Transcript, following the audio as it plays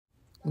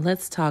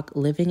Let's talk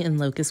living in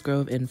Locust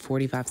Grove in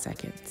 45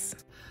 seconds.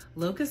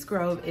 Locust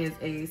Grove is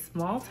a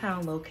small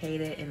town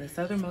located in the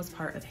southernmost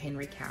part of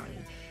Henry County.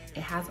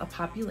 It has a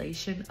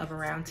population of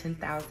around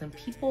 10,000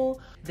 people.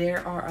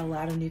 There are a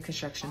lot of new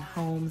construction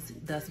homes,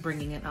 thus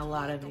bringing in a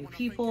lot of new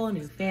people,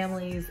 new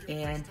families,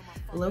 and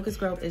Locust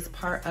Grove is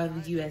part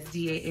of the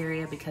USDA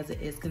area because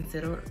it is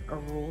considered a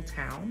rural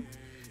town.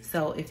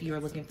 So if you're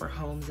looking for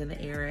homes in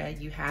the area,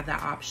 you have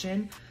that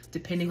option,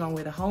 depending on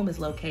where the home is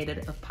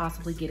located, of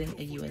possibly getting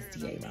a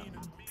USDA loan.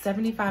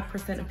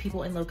 75% of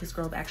people in Locust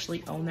Grove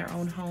actually own their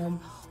own home,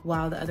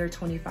 while the other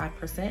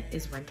 25%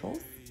 is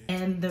rentals.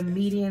 And the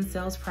median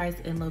sales price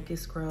in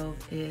Locust Grove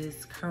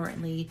is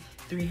currently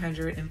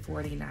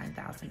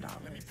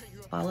 $349,000.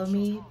 Follow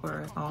me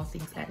for all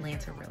things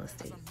Atlanta real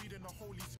estate.